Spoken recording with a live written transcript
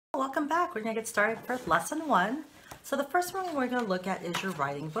welcome back. We're going to get started for lesson 1. So the first one we're going to look at is your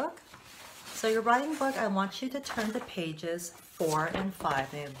writing book. So your writing book, I want you to turn to pages 4 and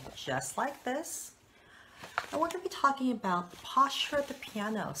 5, and just like this. And we're going to be talking about the posture of the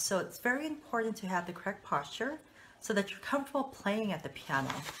piano. So it's very important to have the correct posture so that you're comfortable playing at the piano.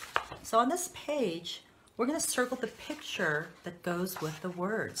 So on this page, we're going to circle the picture that goes with the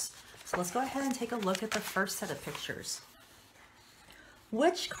words. So let's go ahead and take a look at the first set of pictures.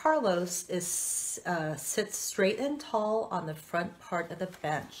 Which Carlos sits straight and tall on the front part of the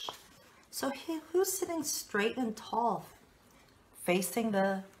bench? So who's sitting straight and tall facing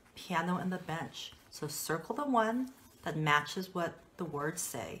the piano and the bench? So circle the one that matches what the words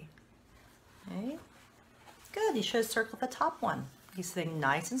say. Okay, good. You should have circled the top one. He's sitting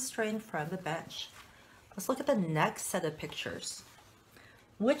nice and straight in front of the bench. Let's look at the next set of pictures.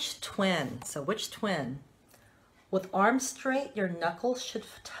 Which twin? So which twin? With arms straight, your knuckles should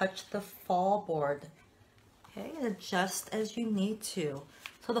touch the fall board. Okay, and adjust as you need to.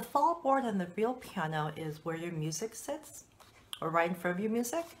 So the fall board on the real piano is where your music sits, or right in front of your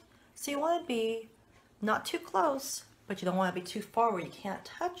music. So you want to be not too close, but you don't want to be too far where you can't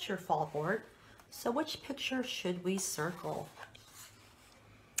touch your fall board. So which picture should we circle?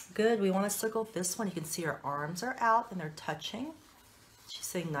 Good, we want to circle this one. You can see her arms are out and they're touching. She's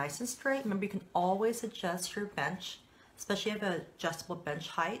sitting nice and straight. Remember, you can always adjust your bench, especially if you have an adjustable bench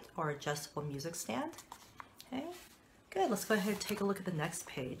height or adjustable music stand. Okay, good. Let's go ahead and take a look at the next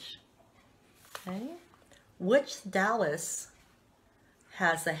page. Okay, which Dallas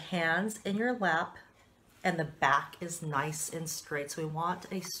has the hands in your lap and the back is nice and straight? So we want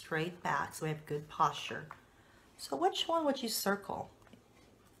a straight back so we have good posture. So which one would you circle?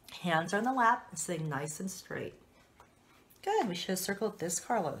 Hands are in the lap and sitting nice and straight. Good, we should have circled this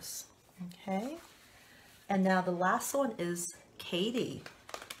Carlos. Okay, and now the last one is Katie.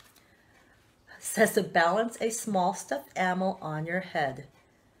 It says to balance a small stuffed animal on your head.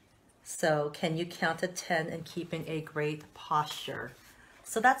 So can you count to 10 and keeping a great posture?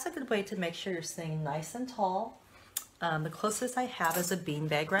 So that's a good way to make sure you're staying nice and tall. The closest I have is a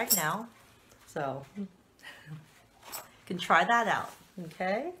beanbag right now. So you can try that out,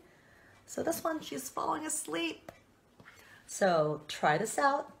 okay? So this one, she's falling asleep. So try this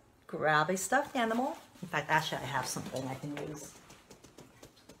out. Grab a stuffed animal. In fact, actually I have something I can use.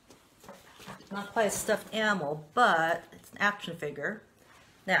 Not quite a stuffed animal, but it's an action figure.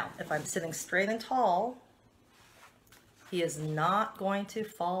 Now, if I'm sitting straight and tall, he is not going to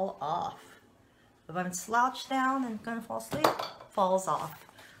fall off. If I'm slouched down and going to fall asleep, falls off.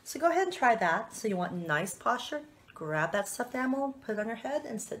 So go ahead and try that. So you want nice posture. Grab that stuffed animal, put it on your head,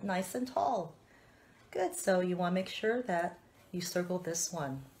 and sit nice and tall. Good, so you want to make sure that you circle this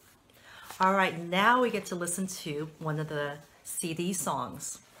one. All right, now we get to listen to one of the CD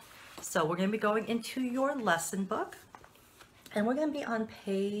songs. So we're going to be going into your lesson book, and we're going to be on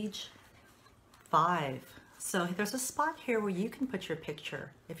page 5. So there's a spot here where you can put your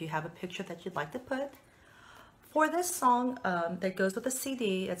picture, if you have a picture that you'd like to put. For this song that goes with the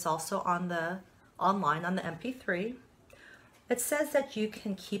CD, it's also on the online on the MP3. It says that you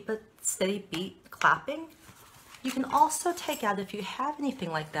can keep a steady beat clapping. You can also take out, if you have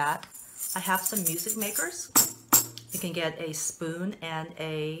anything like that, I have some music makers. You can get a spoon and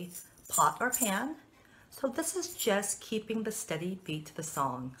a pot or pan. So this is just keeping the steady beat to the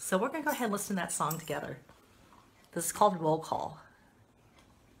song. So we're going to go ahead and listen to that song together. This is called Roll Call.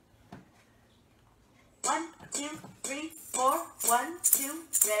 1, 2, 3, 4. 1, 2,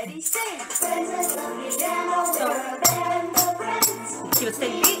 ready, sing. Keep it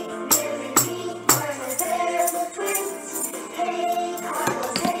steady beat.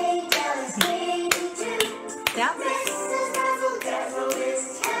 Yeah.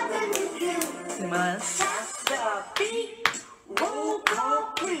 The beat. Roll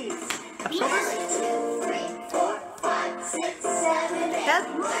call, please. Up shoulders. 1, 2, 3, 4, 5, 6, 7, 8. Head.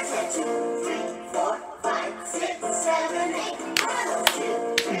 1, 2, 3, 4, 5, 6, 7, 8. 1,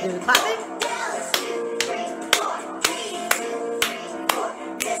 2, 3, Do the clapping. 2, 3, 4, 3, 2, 3, 4.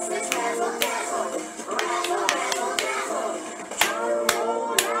 This is razzle dazzle, razzle razzle dazzle. Drum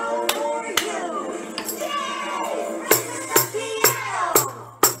roll now for you. Yay! This is the piano.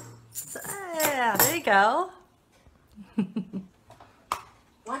 So, yeah, there you go.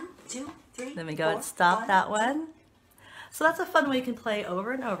 1, 2, 3. Then we go and stop that one. So that's a fun way you can play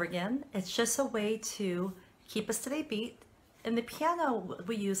over and over again. It's just a way to keep a steady beat. And the piano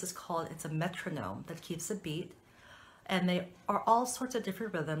we use is called, it's a metronome that keeps a beat. And they are all sorts of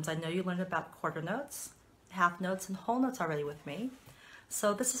different rhythms. I know you learned about quarter notes, half notes, and whole notes already with me.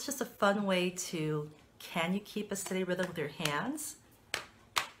 So this is just a fun way to, can you keep a steady rhythm with your hands?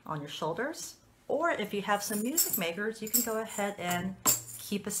 on your shoulders. Or if you have some music makers, you can go ahead and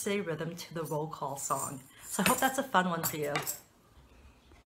keep a steady rhythm to the roll call song. So I hope that's a fun one for you.